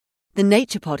The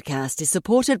Nature Podcast is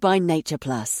supported by Nature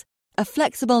Plus, a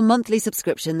flexible monthly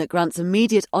subscription that grants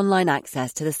immediate online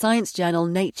access to the science journal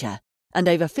Nature and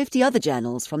over 50 other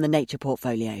journals from the Nature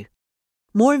portfolio.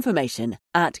 More information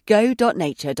at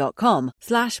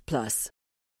go.nature.com/plus.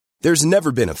 There's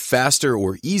never been a faster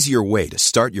or easier way to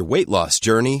start your weight loss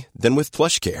journey than with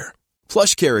PlushCare.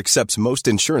 PlushCare accepts most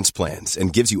insurance plans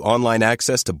and gives you online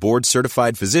access to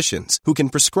board-certified physicians who can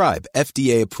prescribe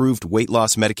FDA-approved weight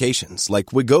loss medications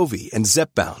like Wegovy and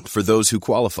Zepbound for those who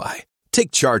qualify.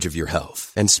 Take charge of your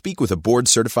health and speak with a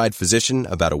board-certified physician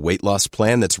about a weight loss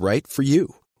plan that's right for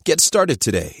you. Get started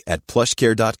today at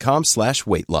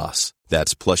plushcare.com/weight loss.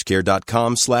 That's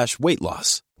plushcare.com/weight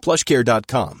loss.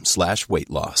 plushcare.com/weight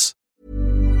loss.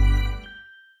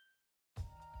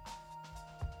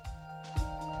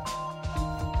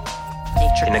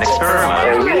 An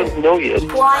experiment. We don't know yet.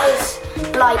 Why is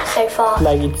light so fast?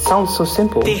 Like, it sounds so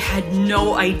simple. They had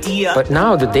no idea. But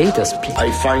now the data speaks.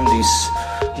 I find this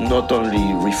not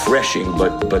only refreshing,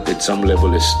 but at some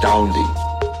level astounding.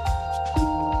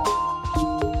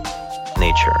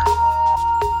 Nature.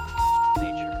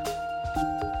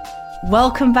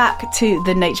 Welcome back to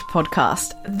the Nature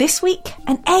Podcast. This week,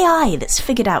 an AI that's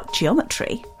figured out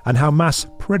geometry. And how mass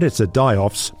predator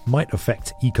die-offs might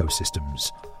affect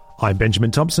ecosystems. I'm Benjamin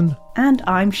Thompson. And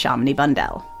I'm Shamini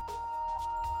Bundell.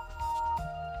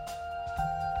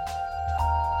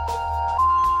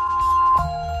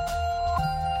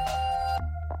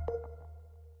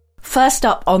 First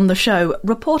up on the show,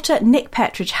 reporter Nick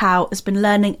Petrich-Howe has been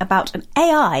learning about an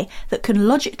AI that can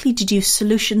logically deduce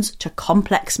solutions to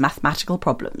complex mathematical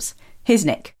problems. Here's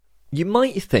Nick. You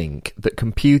might think that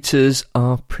computers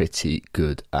are pretty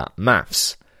good at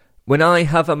maths. When I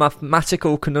have a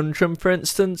mathematical conundrum, for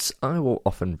instance, I will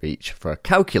often reach for a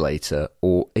calculator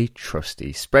or a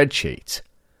trusty spreadsheet.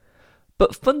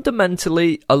 But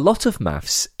fundamentally, a lot of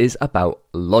maths is about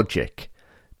logic,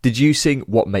 deducing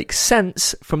what makes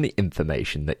sense from the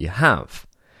information that you have.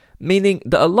 Meaning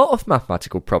that a lot of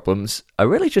mathematical problems are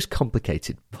really just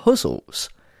complicated puzzles.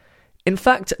 In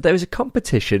fact, there is a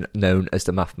competition known as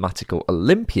the Mathematical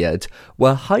Olympiad,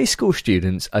 where high school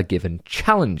students are given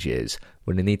challenges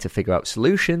when they need to figure out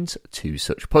solutions to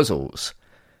such puzzles.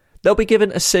 They'll be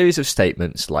given a series of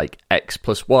statements like x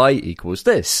plus y equals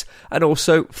this, and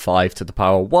also 5 to the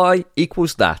power y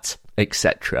equals that,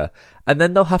 etc. And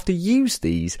then they'll have to use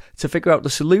these to figure out the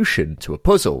solution to a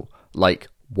puzzle, like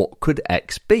what could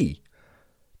x be?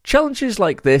 Challenges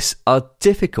like this are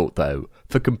difficult though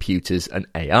for computers and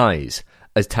AIs,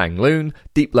 as Tang Lun,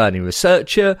 deep learning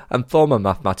researcher and former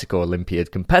Mathematical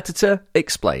Olympiad competitor,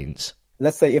 explains.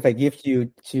 Let's say if I give you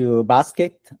 2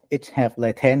 baskets, each have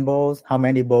like 10 balls, how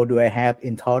many balls do I have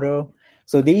in total?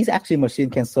 So these actually machine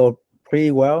can solve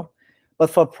pretty well. But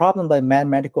for a problem like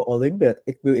Mathematical Olympiad,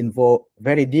 it will involve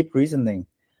very deep reasoning.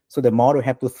 So the model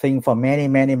have to think for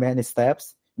many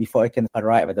steps before it can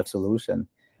arrive at the solution.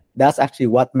 That's actually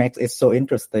what makes it so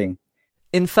interesting.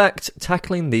 In fact,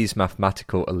 tackling these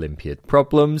Mathematical Olympiad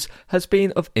problems has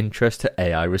been of interest to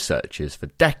AI researchers for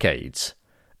decades,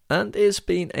 and it's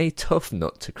been a tough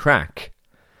nut to crack.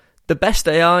 The best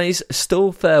AIs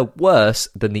still fare worse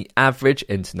than the average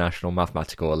International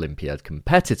Mathematical Olympiad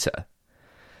competitor.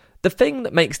 The thing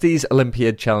that makes these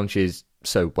Olympiad challenges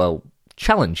so,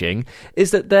 challenging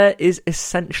is that there is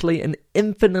essentially an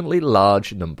infinitely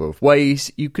large number of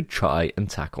ways you could try and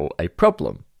tackle a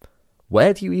problem.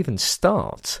 Where do you even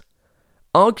start?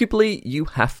 Arguably, you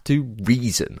have to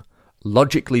reason,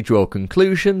 logically draw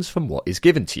conclusions from what is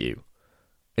given to you.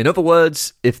 In other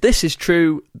words, if this is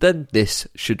true, then this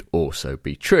should also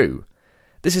be true.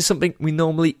 This is something we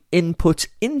normally input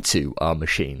into our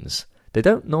machines. They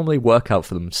don't normally work out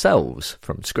for themselves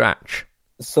from scratch.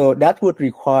 So that would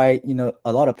require,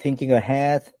 a lot of thinking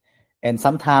ahead and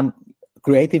sometimes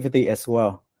creativity as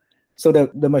well. So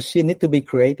the machine needs to be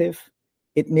creative.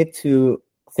 It needs to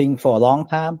think for a long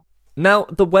time. Now,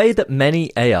 the way that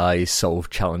many AIs solve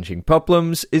challenging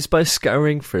problems is by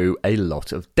scouring through a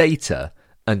lot of data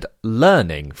and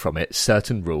learning from it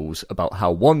certain rules about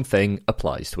how one thing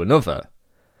applies to another.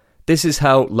 This is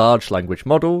how large language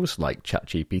models like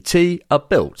ChatGPT are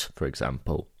built, for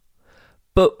example.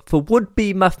 But for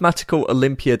would-be Mathematical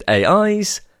Olympiad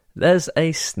AIs, there's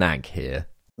a snag here.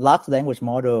 Large language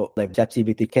model like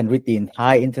ChatGPT can read the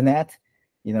entire internet.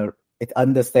 It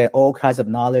understands all kinds of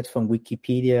knowledge from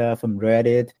Wikipedia, from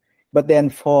Reddit. But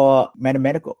then for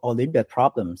Mathematical Olympiad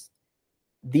problems,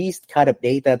 these kind of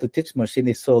data to teach machine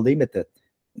is so limited.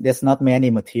 There's not many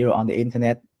material on the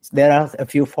internet. There are a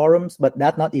few forums, but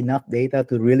that's not enough data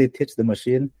to really teach the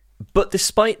machine. But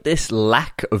despite this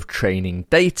lack of training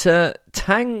data,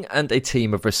 Tang and a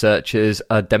team of researchers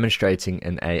are demonstrating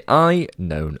an AI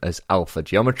known as Alpha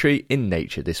Geometry in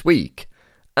Nature this week.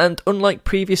 And unlike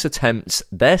previous attempts,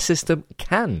 their system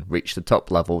can reach the top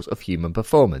levels of human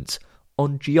performance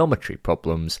on geometry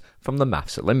problems from the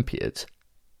Maths Olympiad.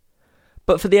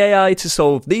 But for the AI to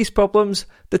solve these problems,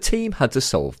 the team had to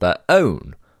solve their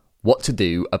own. What to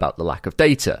do about the lack of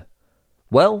data?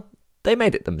 Well, they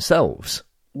made it themselves.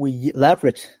 We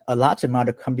leverage a large amount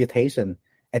of computation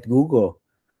at Google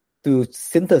to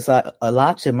synthesize a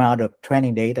large amount of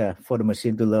training data for the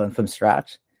machine to learn from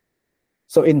scratch.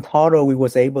 So in total, we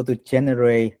was able to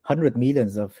generate 100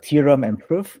 millions of theorem and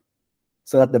proof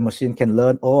so that the machine can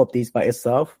learn all of these by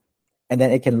itself, and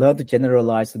then it can learn to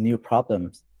generalize the new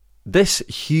problems. This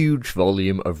huge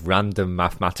volume of random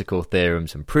mathematical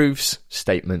theorems and proofs,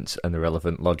 statements and the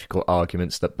relevant logical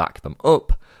arguments that back them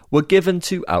up, were given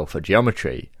to Alpha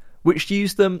Geometry, which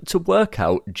used them to work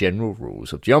out general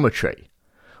rules of geometry.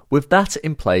 With that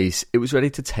in place, it was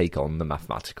ready to take on the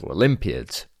Mathematical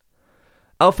Olympiad.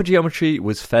 Alpha Geometry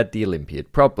was fed the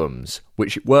Olympiad problems,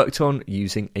 which it worked on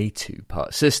using a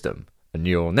two-part system, a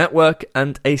neural network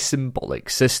and a symbolic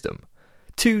system.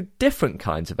 Two different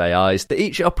kinds of AIs that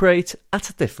each operate at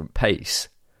a different pace.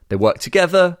 They work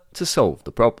together to solve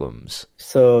the problems.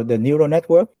 So the neural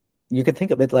network, you can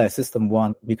think of it like system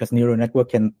one, because neural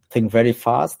network can think very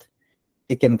fast.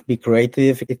 It can be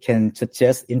creative. It can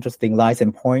suggest interesting lines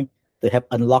and points to help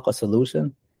unlock a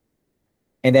solution.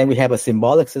 And then we have a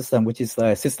symbolic system, which is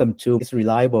system two. It's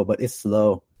reliable, but it's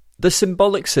slow. The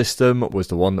symbolic system was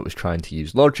the one that was trying to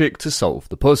use logic to solve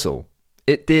the puzzle.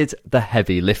 It did the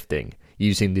heavy lifting,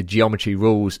 using the geometry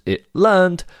rules it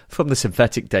learned from the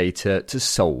synthetic data to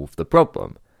solve the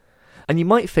problem. And you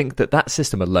might think that that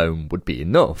system alone would be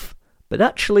enough, but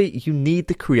actually you need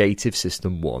the creative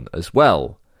system one as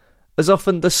well. As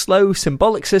often the slow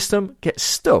symbolic system gets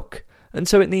stuck, and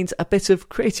so it needs a bit of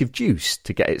creative juice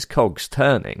to get its cogs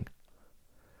turning.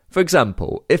 For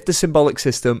example, if the symbolic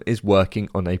system is working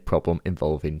on a problem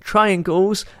involving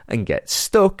triangles and gets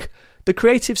stuck, the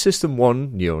Creative System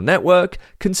 1 neural network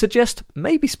can suggest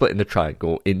maybe splitting the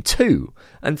triangle in two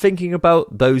and thinking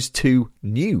about those two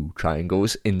new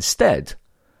triangles instead.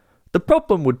 The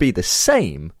problem would be the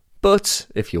same, but,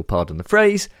 if you'll pardon the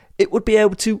phrase, it would be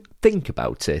able to think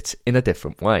about it in a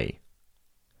different way.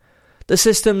 The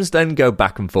systems then go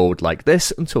back and forward like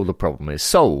this until the problem is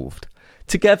solved.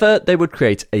 Together, they would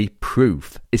create a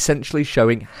proof, essentially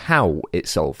showing how it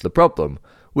solved the problem,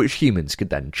 which humans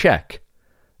could then check.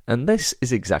 And this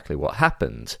is exactly what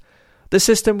happened. The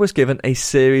system was given a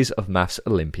series of Maths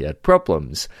Olympiad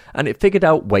problems, and it figured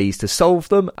out ways to solve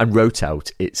them and wrote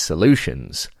out its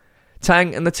solutions.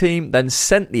 Tang and the team then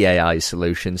sent the AI's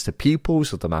solutions to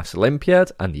pupils of the Maths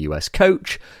Olympiad and the US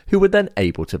coach, who were then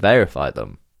able to verify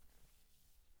them.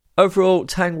 Overall,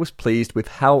 Tang was pleased with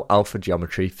how Alpha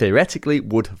Geometry theoretically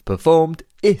would have performed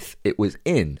if it was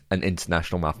in an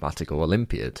International Mathematical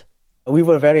Olympiad. We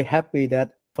were very happy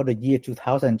that for the year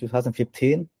 2000 and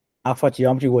 2015, Alpha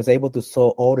Geometry was able to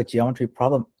solve all the geometry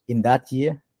problems in that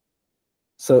year.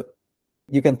 So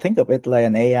you can think of it like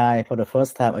an AI for the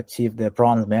first time achieved the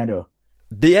bronze medal.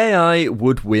 The AI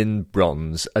would win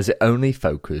bronze as it only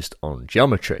focused on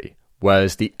geometry,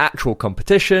 whereas the actual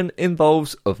competition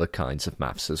involves other kinds of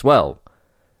maths as well.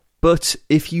 But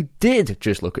if you did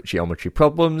just look at geometry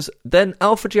problems, then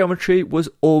Alpha Geometry was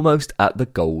almost at the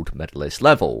gold medalist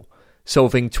level,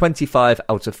 solving 25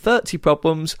 out of 30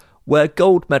 problems, where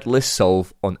gold medalists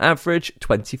solve on average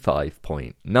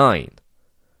 25.9.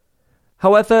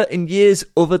 However, in years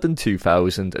other than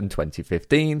 2000 and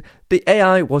 2015, the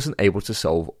AI wasn't able to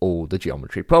solve all the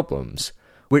geometry problems,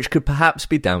 which could perhaps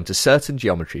be down to certain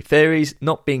geometry theories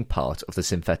not being part of the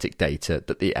synthetic data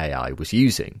that the AI was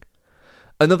using.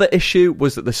 Another issue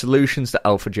was that the solutions that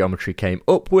Alpha Geometry came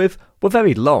up with were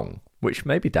very long, which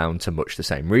may be down to much the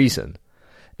same reason.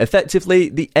 Effectively,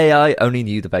 the AI only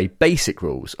knew the very basic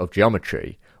rules of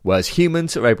geometry, whereas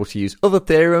humans are able to use other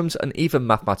theorems and even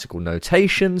mathematical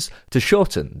notations to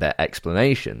shorten their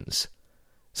explanations.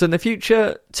 So in the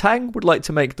future, Tang would like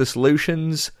to make the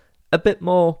solutions a bit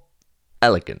more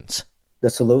elegant.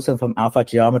 The solution from Alpha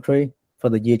Geometry for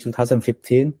the year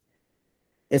 2015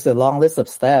 is a long list of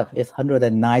steps. It's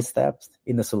 109 steps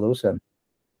in the solution.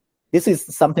 This is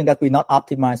something that we not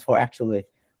optimized for actually.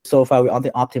 So far, we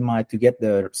only optimize to get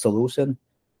the solution,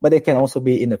 but it can also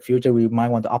be in the future. We might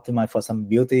want to optimize for some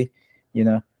beauty,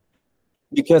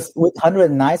 because with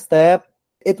 109 steps,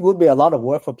 it would be a lot of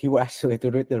work for people actually to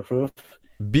read the proof.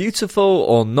 Beautiful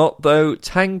or not, though,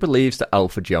 Tang believes that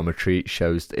alpha geometry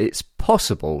shows that it's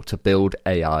possible to build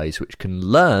AIs which can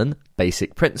learn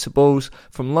basic principles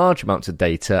from large amounts of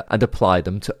data and apply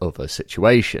them to other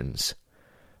situations.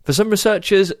 For some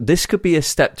researchers, this could be a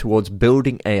step towards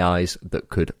building AIs that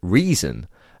could reason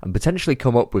and potentially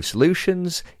come up with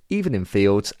solutions even in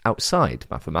fields outside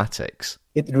mathematics.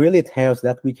 It really tells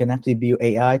that we can actually build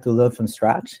AI to learn from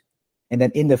scratch. And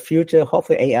then in the future,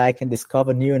 hopefully AI can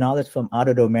discover new knowledge from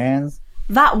other domains.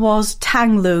 That was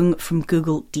Tang Leung from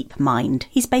Google DeepMind.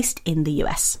 He's based in the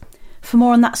US. For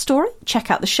more on that story, check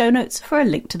out the show notes for a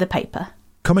link to the paper.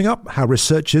 Coming up, how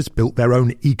researchers built their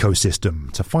own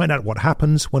ecosystem to find out what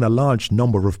happens when a large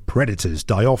number of predators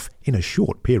die off in a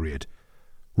short period.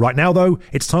 Right now, though,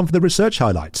 it's time for the research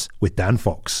highlights with Dan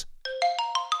Fox.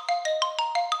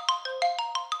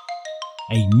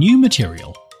 A new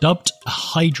material, dubbed a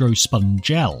hydrospun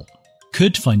gel,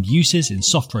 could find uses in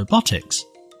soft robotics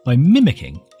by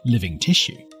mimicking living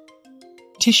tissue.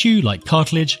 Tissue, like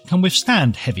cartilage, can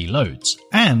withstand heavy loads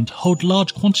and hold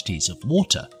large quantities of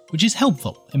water, which is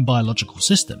helpful in biological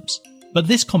systems. But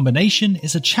this combination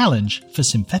is a challenge for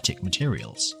synthetic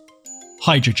materials.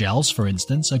 Hydrogels, for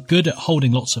instance, are good at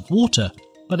holding lots of water,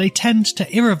 but they tend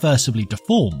to irreversibly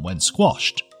deform when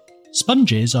squashed.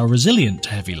 Sponges are resilient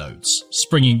to heavy loads,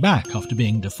 springing back after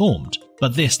being deformed,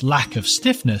 but this lack of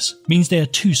stiffness means they are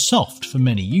too soft for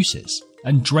many uses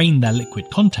and drain their liquid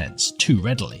contents too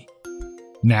readily.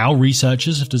 Now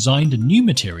researchers have designed a new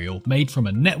material made from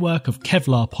a network of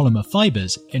Kevlar polymer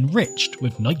fibres enriched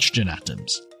with nitrogen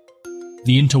atoms.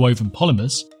 The interwoven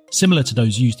polymers, similar to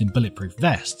those used in bulletproof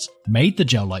vests, made the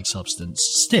gel-like substance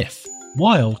stiff,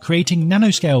 while creating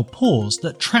nanoscale pores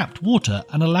that trapped water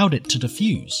and allowed it to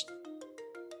diffuse.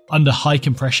 Under high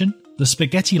compression, the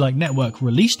spaghetti-like network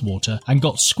released water and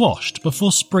got squashed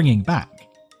before springing back.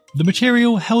 The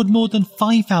material held more than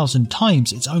 5,000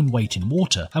 times its own weight in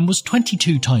water and was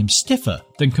 22 times stiffer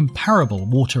than comparable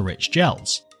water-rich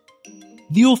gels.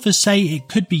 The authors say it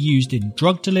could be used in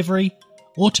drug delivery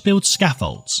or to build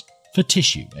scaffolds for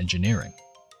tissue engineering.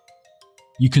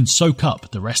 You can soak up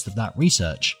the rest of that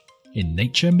research in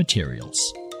Nature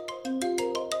Materials.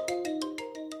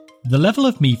 The level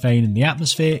of methane in the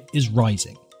atmosphere is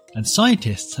rising, and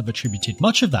scientists have attributed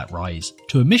much of that rise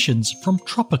to emissions from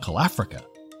tropical Africa.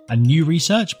 And new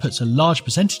research puts a large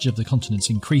percentage of the continent's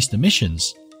increased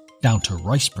emissions down to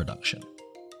rice production.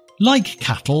 Like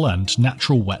cattle and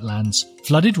natural wetlands,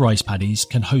 flooded rice paddies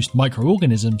can host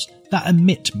microorganisms that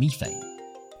emit methane.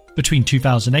 Between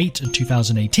 2008 and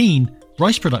 2018,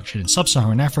 rice production in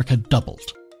sub-Saharan Africa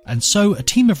doubled, and so a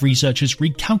team of researchers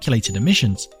recalculated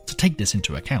emissions to take this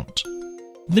into account.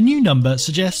 The new number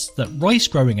suggests that rice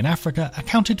growing in Africa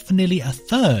accounted for nearly a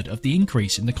third of the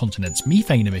increase in the continent's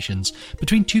methane emissions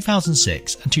between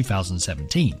 2006 and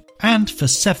 2017, and for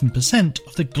 7%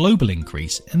 of the global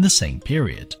increase in the same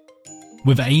period.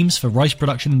 With aims for rice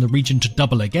production in the region to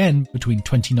double again between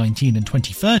 2019 and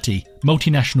 2030,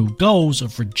 multinational goals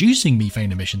of reducing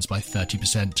methane emissions by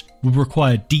 30% would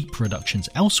require deep reductions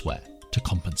elsewhere to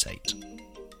compensate.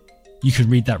 You can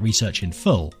read that research in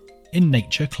full in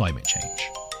Nature Climate Change.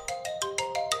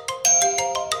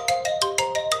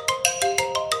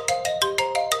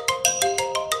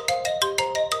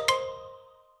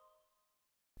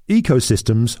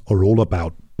 Ecosystems are all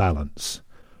about balance.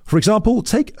 For example,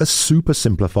 take a super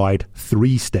simplified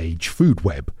 3-stage food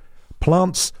web: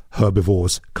 plants,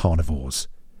 herbivores, carnivores.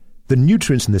 The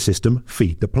nutrients in the system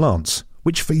feed the plants,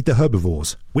 which feed the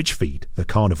herbivores, which feed the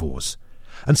carnivores.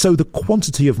 And so the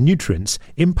quantity of nutrients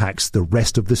impacts the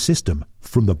rest of the system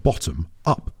from the bottom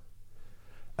up.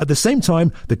 At the same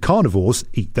time, the carnivores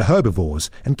eat the herbivores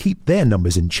and keep their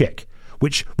numbers in check,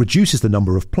 which reduces the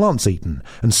number of plants eaten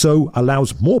and so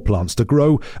allows more plants to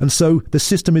grow, and so the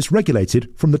system is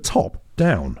regulated from the top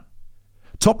down.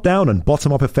 Top-down and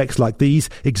bottom-up effects like these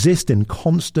exist in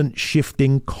constant,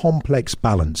 shifting, complex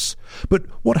balance. But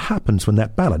what happens when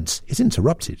that balance is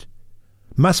interrupted?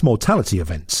 Mass mortality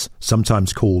events,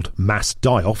 sometimes called mass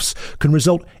die-offs, can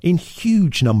result in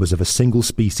huge numbers of a single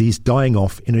species dying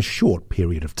off in a short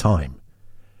period of time.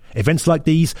 Events like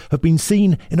these have been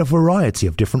seen in a variety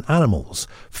of different animals: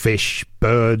 fish,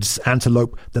 birds,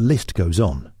 antelope, the list goes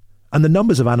on. And the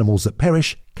numbers of animals that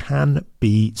perish can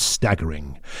be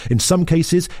staggering. In some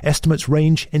cases, estimates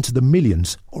range into the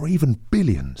millions or even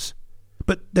billions.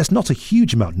 But there's not a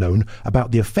huge amount known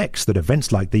about the effects that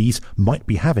events like these might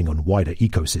be having on wider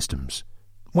ecosystems.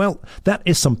 Well, that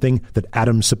is something that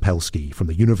Adam Sapelski from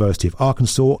the University of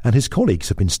Arkansas and his colleagues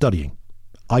have been studying.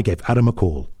 I gave Adam a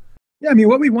call. Yeah, I mean,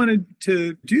 what we wanted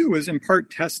to do was in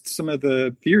part test some of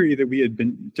the theory that we had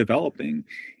been developing.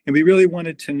 And we really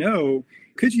wanted to know,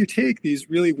 could you take these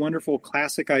really wonderful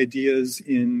classic ideas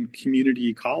in community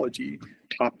ecology,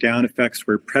 top-down effects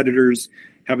where predators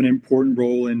have an important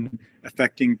role in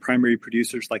affecting primary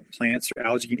producers like plants or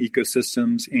algae in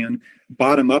ecosystems, and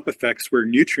bottom-up effects where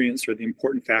nutrients are the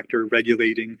important factor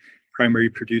regulating primary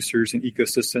producers and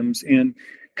ecosystems, and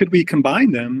could we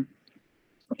combine them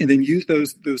and then use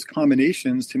those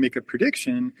combinations to make a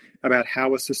prediction about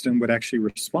how a system would actually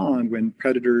respond when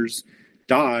predators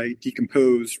die,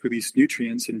 decompose, release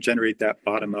nutrients, and generate that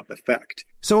bottom-up effect.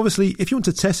 So obviously, if you want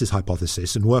to test this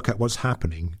hypothesis and work out what's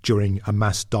happening during a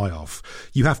mass die-off,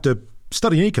 you have to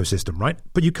study an ecosystem, right?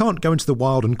 But you can't go into the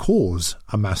wild and cause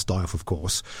a mass die-off, of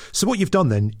course. So what you've done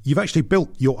then, you've actually built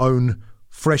your own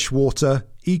freshwater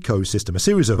ecosystem, a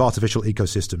series of artificial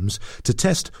ecosystems to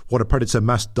test what a predator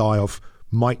mass die-off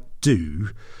might do.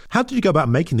 How did you go about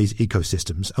making these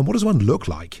ecosystems, and what does one look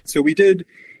like? So we did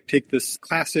take this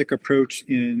classic approach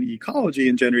in ecology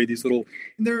and generate these little,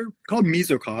 and they're called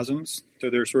mesocosms. So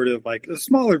they're sort of like a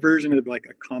smaller version of like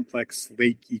a complex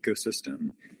lake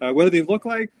ecosystem. What do they look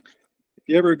like? If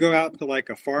you ever go out to like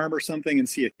a farm or something and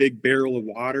see a big barrel of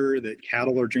water that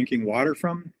cattle are drinking water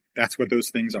from, that's what those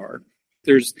things are.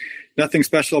 There's nothing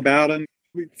special about them.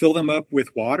 We fill them up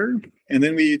with water, and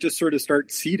then we just sort of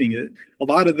start seeding it. A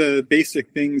lot of the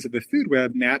basic things of the food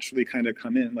web naturally kind of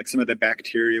come in, like some of the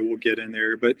bacteria will get in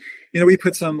there. But, we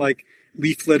put some like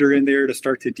leaf litter in there to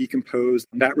start to decompose.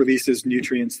 That releases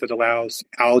nutrients that allows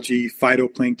algae,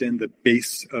 phytoplankton, the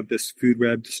base of this food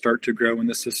web, to start to grow in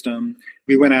the system.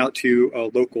 We went out to a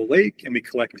local lake and we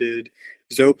collected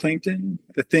zooplankton,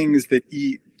 the things that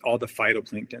eat all the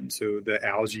phytoplankton, so the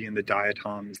algae and the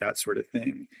diatoms, that sort of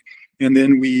thing. And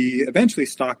then we eventually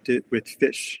stocked it with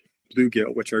fish,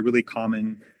 bluegill, which are really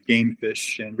common game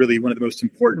fish and really one of the most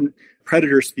important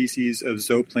predator species of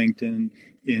zooplankton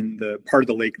in the part of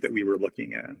the lake that we were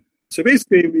looking at. So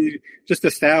basically, we just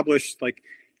established like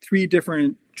 3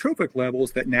 different trophic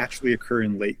levels that naturally occur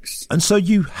in lakes. And so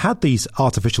you had these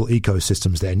artificial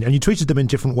ecosystems then, and you treated them in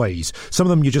different ways. Some of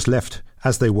them you just left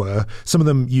as they were. Some of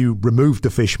them you removed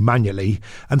the fish manually.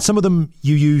 And some of them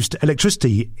you used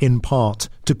electricity in part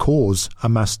to cause a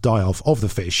mass die-off of the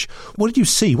fish. What did you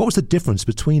see? What was the difference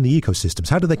between the ecosystems?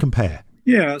 How did they compare?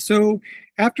 Yeah, so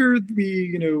after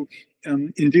we,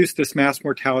 induced this mass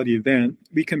mortality event,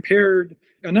 we compared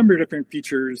a number of different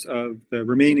features of the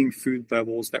remaining food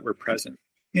levels that were present.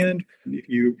 And if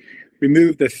you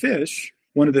remove the fish,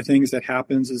 one of the things that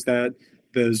happens is that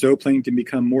the zooplankton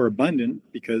become more abundant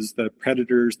because the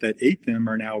predators that ate them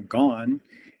are now gone.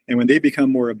 And when they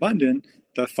become more abundant,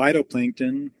 the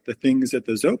phytoplankton, the things that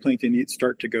the zooplankton eat,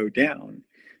 start to go down.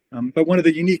 But one of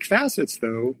the unique facets,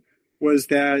 though, was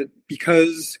that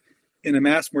because in a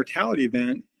mass mortality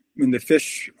event, when the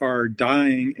fish are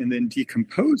dying and then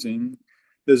decomposing,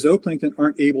 the zooplankton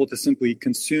aren't able to simply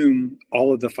consume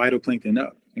all of the phytoplankton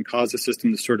up and cause the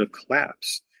system to sort of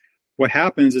collapse. What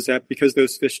happens is that because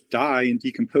those fish die and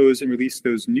decompose and release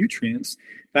those nutrients,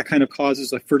 that kind of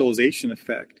causes a fertilization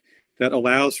effect that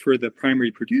allows for the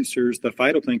primary producers, the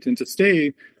phytoplankton, to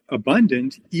stay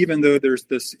abundant, even though there's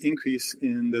this increase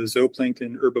in the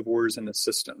zooplankton herbivores in the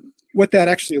system. What that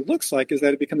actually looks like is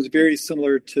that it becomes very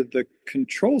similar to the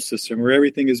control system where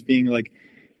everything is being like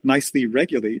nicely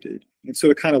regulated. And so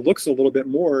it kind of looks a little bit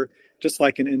more just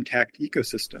like an intact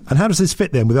ecosystem. And how does this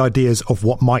fit then with ideas of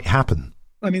what might happen?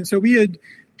 So we had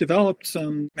developed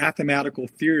some mathematical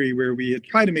theory where we had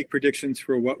tried to make predictions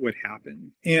for what would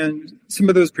happen. And some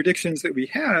of those predictions that we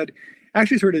had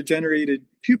actually sort of generated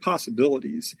 2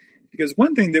 possibilities. Because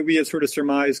one thing that we had sort of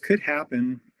surmised could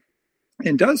happen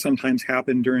and does sometimes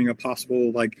happen during a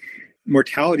possible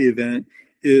mortality event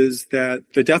is that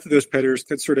the death of those predators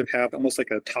could sort of have almost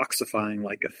like a toxifying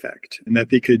effect, and that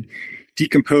they could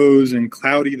decompose and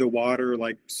cloudy the water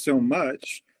so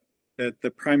much that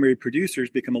the primary producers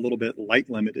become a little bit light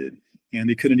limited and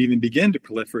they couldn't even begin to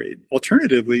proliferate.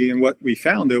 Alternatively, and what we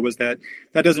found though was that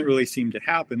doesn't really seem to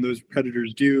happen. Those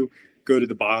predators do go to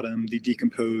the bottom, they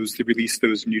decompose, they release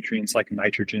those nutrients like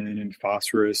nitrogen and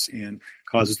phosphorus and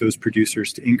causes those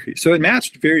producers to increase. So it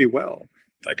matched very well.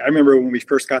 I remember when we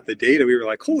first got the data, we were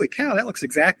like, holy cow, that looks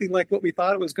exactly like what we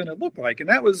thought it was going to look like. And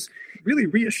that was really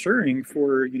reassuring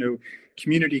for,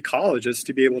 community ecologists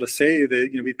to be able to say that,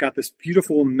 we've got this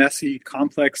beautiful, messy,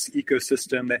 complex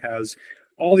ecosystem that has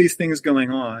all these things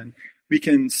going on. We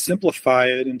can simplify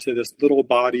it into this little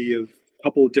body of a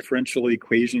couple of differential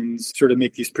equations, sort of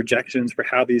make these projections for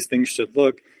how these things should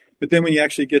look. But then when you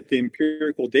actually get the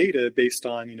empirical data based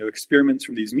on, experiments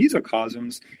from these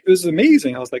mesocosms, it was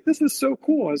amazing. I was like, this is so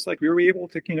cool. I was like, we were able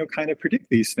to, kind of predict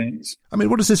these things. I mean,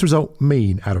 what does this result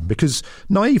mean, Adam? Because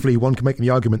naively, one can make the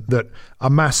argument that a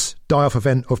mass die-off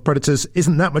event of predators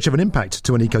isn't that much of an impact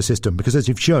to an ecosystem, because as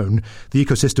you've shown, the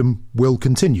ecosystem will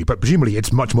continue. But presumably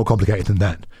it's much more complicated than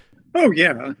that. Oh,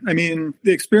 yeah. I mean,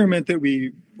 the experiment that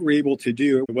we were able to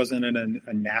do, it wasn't in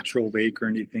a natural lake or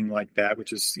anything like that,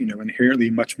 which is, inherently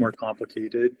much more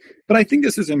complicated. But I think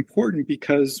this is important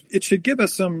because it should give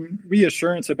us some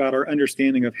reassurance about our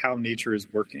understanding of how nature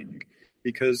is working.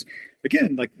 Because,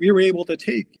 again, we were able to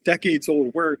take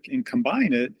decades-old work and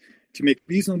combine it to make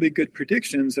reasonably good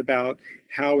predictions about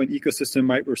how an ecosystem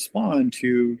might respond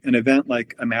to an event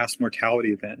like a mass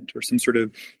mortality event or some sort of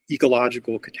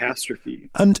ecological catastrophe.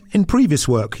 And in previous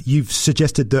work, you've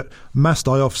suggested that mass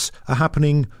die-offs are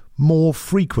happening more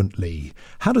frequently.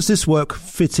 How does this work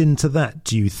fit into that,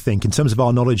 do you think, in terms of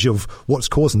our knowledge of what's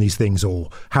causing these things or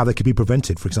how they could be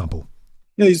prevented, for example?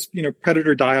 These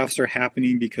predator die-offs are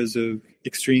happening because of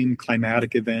extreme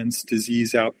climatic events,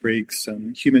 disease outbreaks,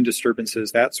 human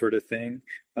disturbances, that sort of thing.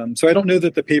 So I don't know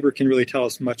that the paper can really tell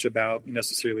us much about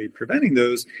necessarily preventing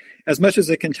those, as much as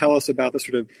it can tell us about the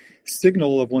sort of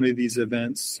signal of one of these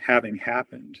events having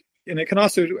happened. And it can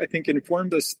also, I think,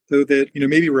 inform us, though, that,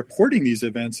 maybe reporting these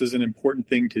events is an important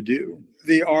thing to do.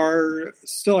 They are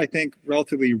still, I think,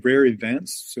 relatively rare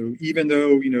events. So even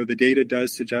though, the data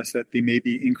does suggest that they may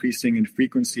be increasing in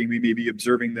frequency and we may be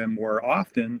observing them more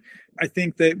often, I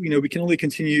think that, we can only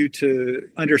continue to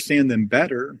understand them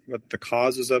better, what the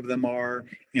causes of them are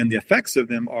and the effects of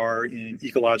them are in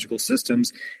ecological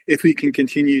systems, if we can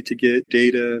continue to get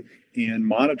data and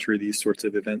monitor these sorts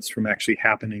of events from actually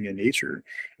happening in nature.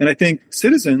 And I think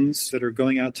citizens that are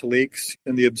going out to lakes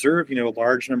and they observe, a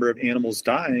large number of animals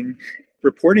dying,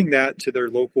 reporting that to their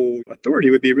local authority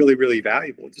would be really, really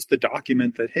valuable, just to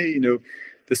document that, hey,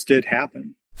 this did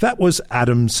happen. That was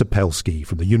Adam Sapelski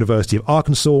from the University of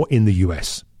Arkansas in the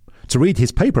US. To read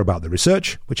his paper about the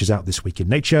research, which is out this week in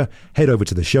Nature, head over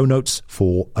to the show notes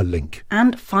for a link.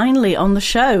 And finally on the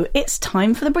show, it's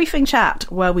time for the briefing chat,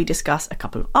 where we discuss a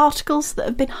couple of articles that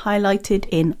have been highlighted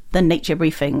in the Nature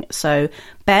briefing. So,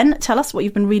 Ben, tell us what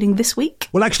you've been reading this week.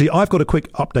 Well, actually, I've got a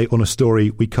quick update on a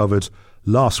story we covered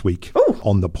last week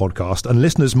on the podcast, and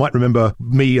listeners might remember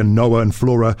me and Noah and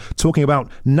Flora talking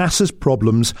about NASA's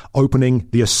problems opening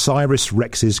the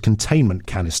OSIRIS-REx's containment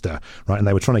canister, right? And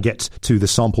they were trying to get to the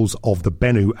samples of the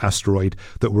Bennu asteroid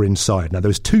that were inside. Now, there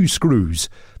was 2 screws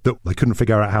that they couldn't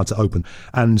figure out how to open,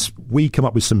 and we come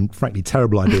up with some frankly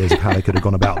terrible ideas of how they could have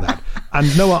gone about that.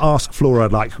 And Noah asked Flora,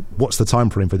 what's the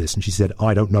time frame for this? And she said,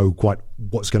 I don't know quite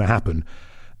what's going to happen.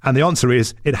 And the answer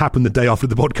is, it happened the day after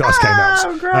the podcast came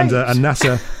out. Great. And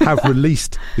NASA have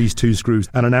released these 2 screws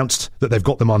and announced that they've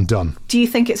got them undone. Do you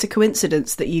think it's a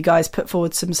coincidence that you guys put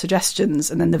forward some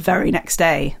suggestions and then the very next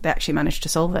day they actually managed to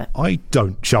solve it? I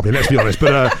don't, Shelby, let's be honest.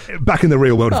 But back in the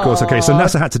real world, of course. Okay, so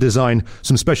NASA had to design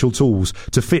some special tools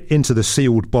to fit into the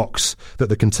sealed box that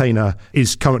the container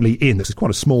is currently in. This is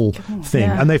quite a small thing.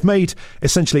 Yeah. And they've made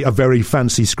essentially a very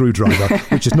fancy screwdriver,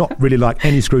 which is not really like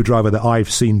any screwdriver that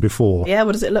I've seen before. Yeah,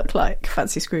 what does it look like?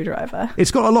 Fancy screwdriver. It's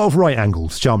got a lot of right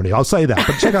angles, charmingly. I'll say that.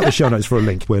 But check out the show notes for a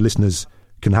link where listeners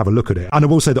can have a look at it. And I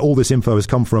will say that all this info has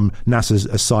come from NASA's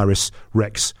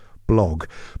OSIRIS-REx blog.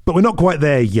 But we're not quite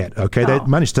there yet, okay? They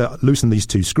managed to loosen these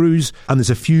 2 screws, and there's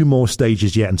a few more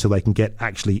stages yet until they can get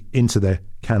actually into the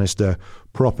canister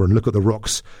proper and look at the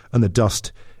rocks and the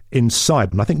dust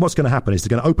inside. And I think what's going to happen is they're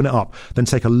going to open it up, then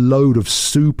take a load of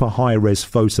super high-res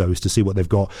photos to see what they've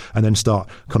got, and then start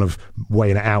kind of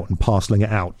weighing it out and parceling it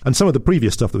out. And some of the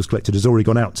previous stuff that was collected has already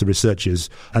gone out to researchers,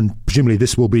 and presumably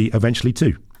this will be eventually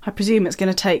too. I presume it's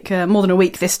going to take more than a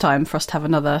week this time for us to have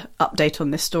another update on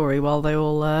this story while they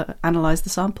all analyse the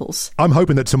samples. I'm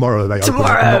hoping that tomorrow they open it,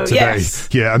 not today. Yes.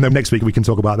 Yeah, and then next week we can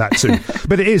talk about that too.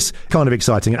 But it is kind of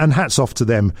exciting, and hats off to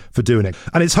them for doing it.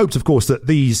 And it's hoped, of course, that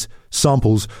these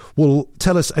samples will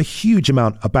tell us a huge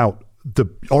amount about the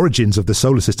origins of the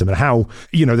solar system and how,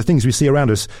 the things we see around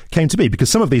us came to be.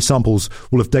 Because some of these samples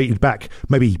will have dated back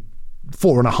maybe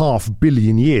 4.5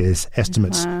 billion years,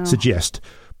 estimates suggest.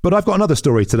 But I've got another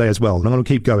story today as well, and I'm going to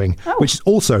keep going, which is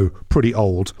also pretty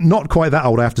old. Not quite that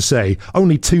old, I have to say.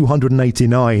 Only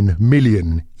 289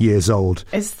 million years old.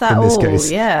 Is that in this old? Case.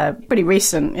 Yeah, pretty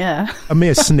recent, yeah. A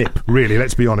mere snip, really,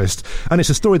 let's be honest. And it's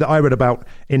a story that I read about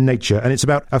in Nature, and it's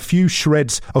about a few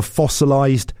shreds of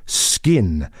fossilised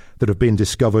skin that have been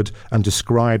discovered and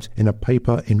described in a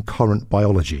paper in Current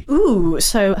Biology. Ooh,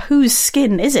 so whose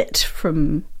skin is it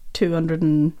from 200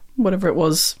 and whatever it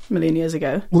was a million years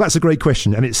ago? Well, that's a great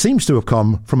question, and it seems to have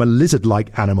come from a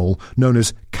lizard-like animal known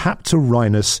as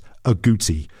Captorhinus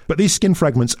agouti. But these skin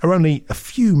fragments are only a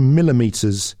few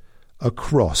millimetres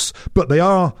across, but they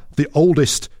are the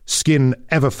oldest skin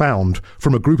ever found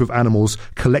from a group of animals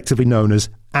collectively known as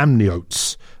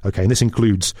amniotes. Okay, and this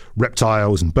includes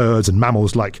reptiles and birds and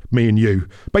mammals like me and you,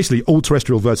 basically all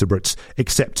terrestrial vertebrates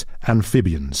except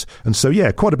amphibians. And so,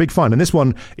 yeah, quite a big find. And this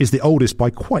one is the oldest by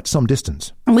quite some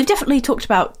distance. And we've definitely talked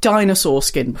about dinosaur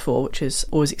skin before, which is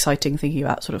always exciting, thinking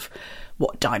about sort of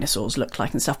what dinosaurs look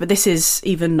like and stuff. But this is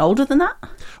even older than that?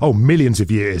 Oh, millions of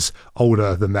years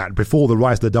older than that, before the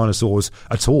rise of the dinosaurs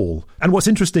at all. And what's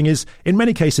interesting is, in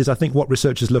many cases, I think what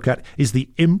researchers look at is the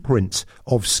imprint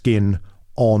of skin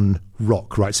on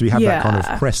rock, right? So we have that kind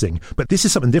of pressing. But this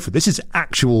is something different. This is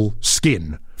actual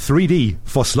skin, 3D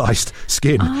fossilized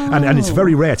skin. Oh. And it's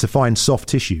very rare to find soft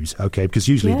tissues, okay, because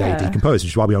usually they decompose,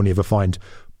 which is why we only ever find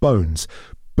bones.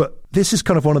 But this is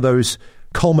kind of one of those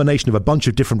culmination of a bunch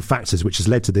of different factors which has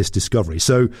led to this discovery.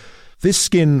 So this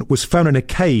skin was found in a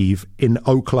cave in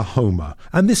Oklahoma.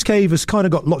 And this cave has kind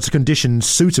of got lots of conditions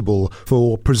suitable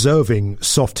for preserving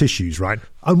soft tissues, right?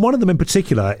 And one of them in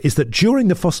particular is that during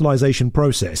the fossilization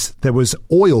process, there was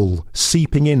oil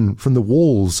seeping in from the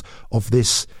walls of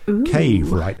this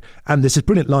cave, right? And there's a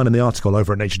brilliant line in the article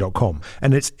over at nature.com.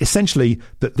 And it's essentially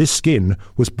that this skin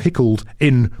was pickled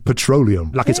in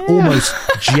petroleum. Like it's almost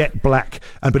jet black,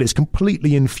 but it's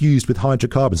completely infused with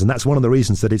hydrocarbons. And that's one of the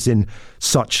reasons that it's in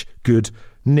such good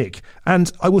nick.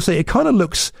 And I will say it kind of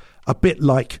looks a bit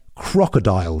like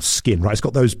crocodile skin, right? It's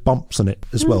got those bumps on it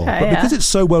as well. But because it's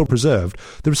so well preserved,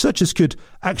 the researchers could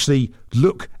actually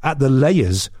look at the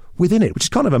layers within it, which is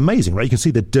kind of amazing, right? You can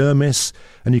see the dermis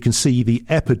and you can see the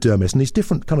epidermis and these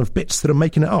different kind of bits that are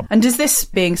making it up. And does this,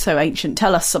 being so ancient,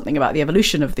 tell us something about the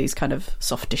evolution of these kind of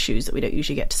soft tissues that we don't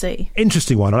usually get to see?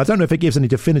 Interesting one. And I don't know if it gives any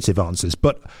definitive answers,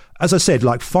 but as I said,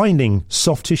 like finding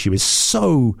soft tissue is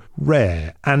so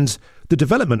rare, and the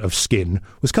development of skin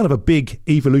was kind of a big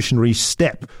evolutionary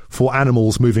step for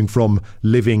animals moving from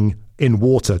living in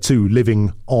water to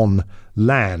living on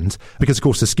land, because of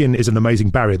course the skin is an amazing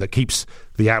barrier that keeps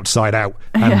the outside out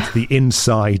and the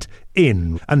inside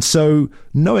in. And so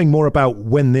knowing more about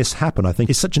when this happened, I think,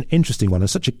 is such an interesting one and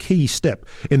such a key step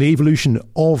in the evolution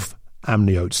of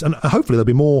amniotes. And hopefully there'll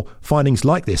be more findings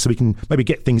like this so we can maybe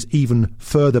get things even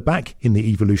further back in the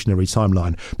evolutionary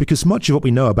timeline, because much of what we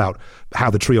know about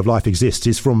how the tree of life exists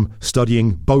is from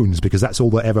studying bones, because that's all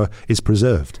that ever is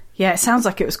preserved. Yeah, it sounds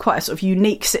like it was quite a sort of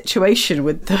unique situation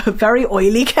with the very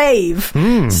oily cave.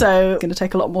 So it's going to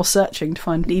take a lot more searching to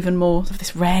find even more of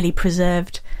this rarely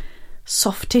preserved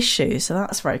soft tissue. So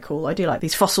that's very cool. I do like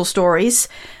these fossil stories.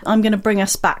 I'm going to bring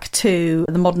us back to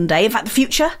the modern day, in fact the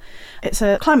future. It's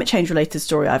a climate change related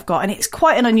story I've got, and it's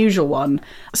quite an unusual one.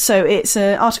 So it's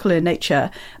an article in Nature,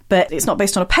 but it's not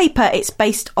based on a paper, it's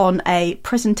based on a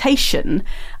presentation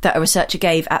that a researcher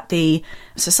gave at the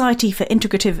Society for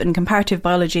Integrative and Comparative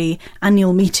Biology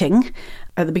annual meeting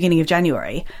at the beginning of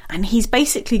January. And he's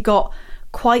basically got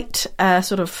quite a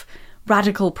sort of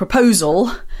radical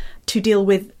proposal to deal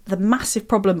with the massive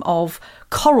problem of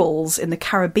corals in the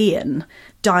Caribbean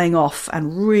dying off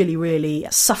and really, really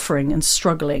suffering and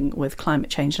struggling with climate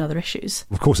change and other issues.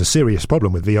 Of course, a serious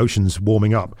problem with the oceans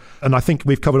warming up. And I think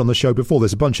we've covered on the show before,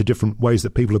 there's a bunch of different ways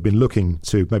that people have been looking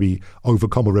to maybe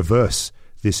overcome or reverse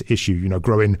this issue, you know,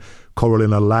 growing coral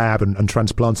in a lab and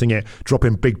transplanting it,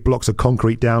 dropping big blocks of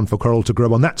concrete down for coral to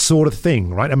grow on, that sort of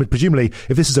thing, right? I mean, presumably,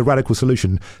 if this is a radical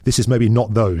solution, this is maybe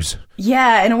not those.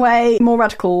 Yeah, in a way, more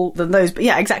radical than those. But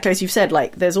yeah, exactly as you've said,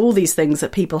 like, there's all these things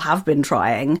that people have been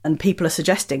trying and people are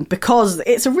suggesting because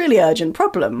it's a really urgent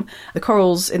problem. The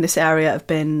corals in this area have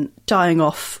been dying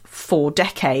off for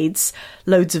decades.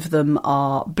 Loads of them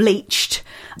are bleached.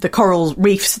 The coral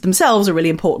reefs themselves are really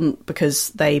important because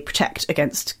they protect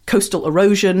against coastal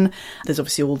erosion. There's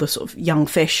obviously all the sort of young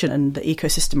fish and the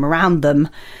ecosystem around them.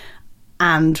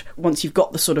 And once you've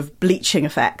got the sort of bleaching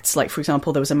effects, like, for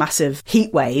example, there was a massive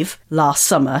heat wave last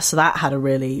summer, so that had a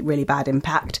really, really bad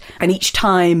impact. And each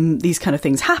time these kind of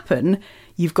things happen,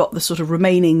 you've got the sort of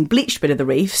remaining bleached bit of the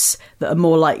reefs that are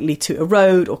more likely to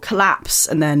erode or collapse.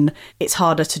 And then it's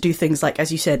harder to do things like,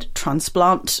 as you said,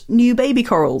 transplant new baby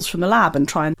corals from the lab and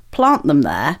try and plant them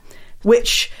there.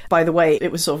 Which, by the way,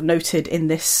 it was sort of noted in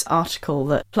this article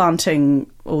that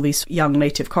planting all these young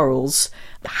native corals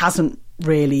hasn't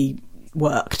really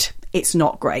worked. It's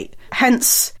not great.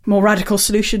 Hence, more radical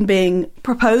solution being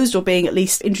proposed or being at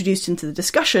least introduced into the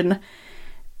discussion.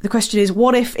 The question is,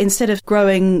 what if instead of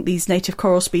growing these native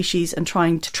coral species and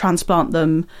trying to transplant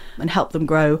them and help them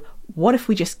grow, what if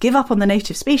we just give up on the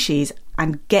native species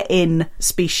and get in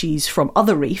species from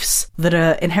other reefs that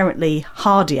are inherently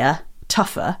hardier,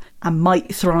 tougher, and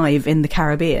might thrive in the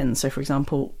Caribbean? So, for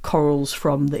example, corals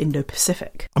from the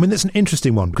Indo-Pacific. I mean, that's an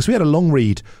interesting one, because we had a long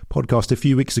read podcast a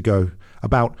few weeks ago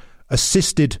about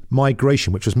assisted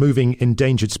migration, which was moving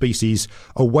endangered species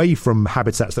away from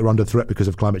habitats that are under threat because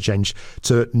of climate change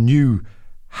to new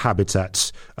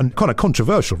habitats, and kind of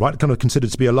controversial, right? Kind of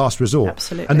considered to be a last resort.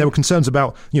 Absolutely. And there were concerns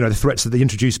about, the threats that the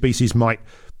introduced species might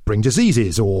bring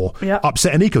diseases or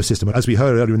upset an ecosystem. As we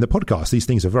heard earlier in the podcast, these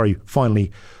things are very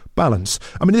finely balanced.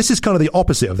 I mean, this is kind of the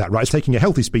opposite of that, right? It's taking a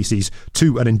healthy species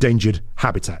to an endangered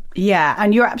habitat. Yeah,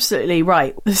 and you're absolutely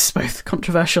right. This is both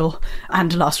controversial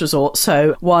and last resort.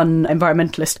 So one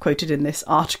environmentalist quoted in this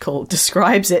article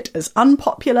describes it as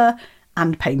unpopular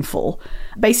and painful.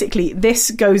 Basically,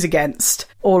 this goes against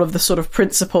all of the sort of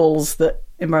principles that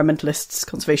environmentalists,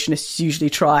 conservationists usually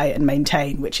try and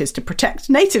maintain, which is to protect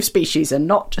native species and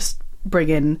not just bring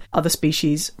in other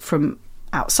species from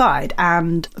outside.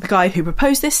 And the guy who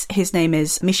proposed this, his name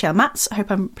is Michel Matz. I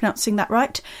hope I'm pronouncing that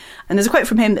right. And there's a quote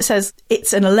from him that says,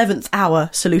 it's an 11th hour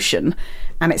solution,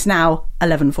 and it's now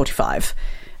 11:45.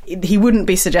 He wouldn't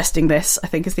be suggesting this, I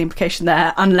think is the implication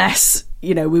there, unless,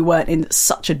 we weren't in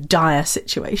such a dire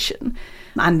situation.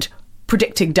 And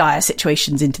predicting dire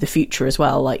situations into the future as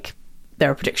well, like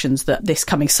there are predictions that this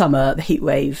coming summer, the heat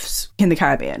waves in the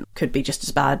Caribbean could be just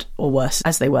as bad or worse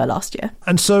as they were last year.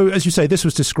 And so, as you say, this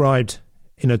was described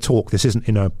in a talk. This isn't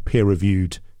in a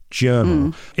peer-reviewed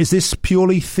journal. Is this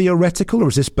purely theoretical, or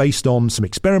is this based on some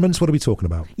experiments? What are we talking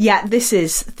about? Yeah, this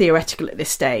is theoretical at this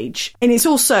stage. And it's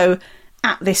also,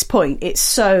 at this point, it's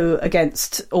so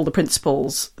against all the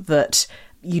principles that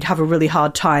you'd have a really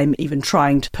hard time even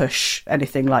trying to push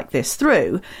anything like this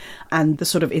through. And the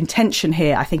sort of intention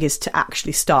here, I think, is to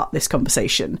actually start this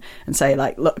conversation and say,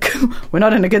 like, look, we're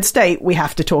not in a good state. We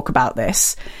have to talk about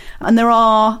this. And there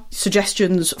are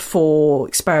suggestions for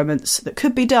experiments that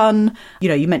could be done.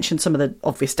 You mentioned some of the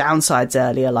obvious downsides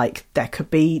earlier, like there could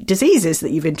be diseases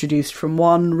that you've introduced from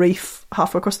one reef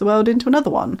halfway across the world into another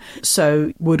one.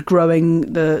 So would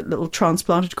growing the little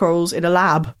transplanted corals in a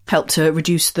lab help to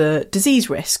reduce the disease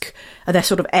risk? Are there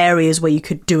sort of areas where you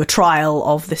could do a trial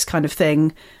of this kind of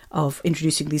thing, of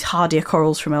introducing these hardier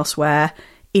corals from elsewhere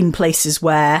in places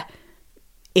where,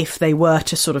 if they were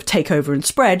to sort of take over and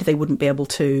spread, they wouldn't be able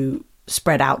to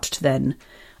spread out to then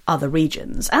other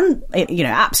regions? And it,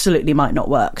 absolutely might not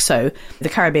work. So the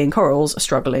Caribbean corals are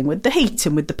struggling with the heat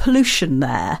and with the pollution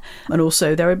there. And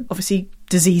also there are obviously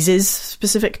diseases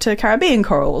specific to Caribbean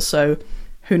corals. So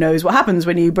who knows what happens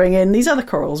when you bring in these other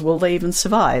corals? Will they even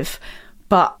survive?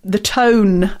 But the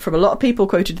tone from a lot of people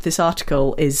quoted in this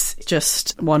article is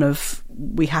just one of,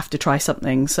 we have to try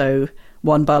something. So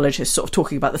one biologist, sort of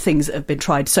talking about the things that have been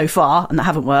tried so far and that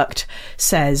haven't worked,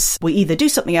 says we either do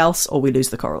something else or we lose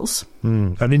the corals.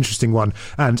 An interesting one.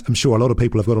 And I'm sure a lot of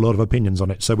people have got a lot of opinions on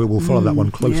it. So we will follow that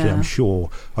one closely, I'm sure,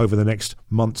 over the next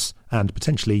months and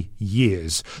potentially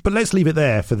years. But let's leave it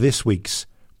there for this week's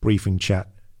briefing chat,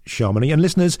 Shamini. And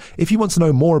listeners, if you want to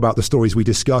know more about the stories we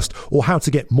discussed or how to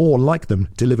get more like them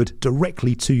delivered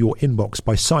directly to your inbox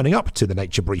by signing up to the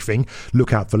Nature Briefing,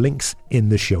 look out for links in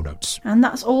the show notes. And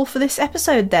that's all for this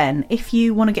episode then. If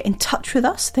you want to get in touch with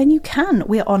us, then you can.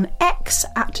 We're on X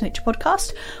at Nature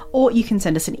Podcast, or you can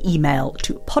send us an email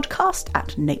to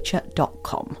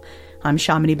podcast@nature.com. I'm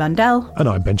Shamini Bandel. And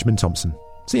I'm Benjamin Thompson.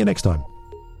 See you next time.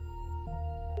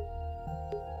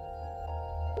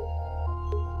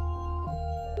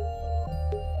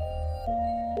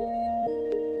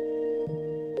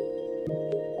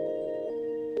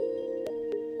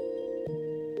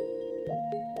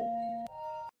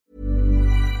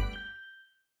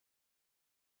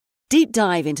 Deep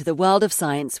dive into the world of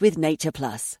science with Nature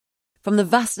Plus. From the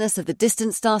vastness of the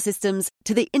distant star systems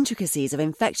to the intricacies of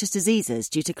infectious diseases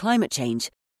due to climate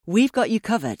change, we've got you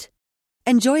covered.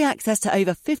 Enjoy access to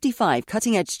over 55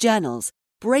 cutting-edge journals,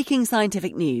 breaking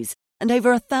scientific news, and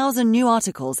over 1,000 new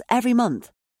articles every month.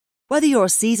 Whether you're a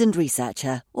seasoned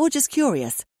researcher or just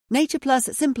curious, Nature Plus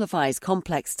simplifies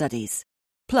complex studies.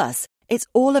 Plus, it's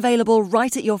all available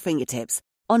right at your fingertips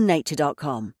on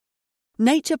nature.com.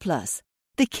 Nature Plus,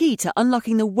 the key to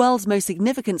unlocking the world's most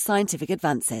significant scientific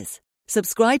advances.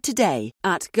 Subscribe today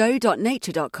at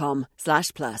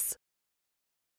go.nature.com/plus.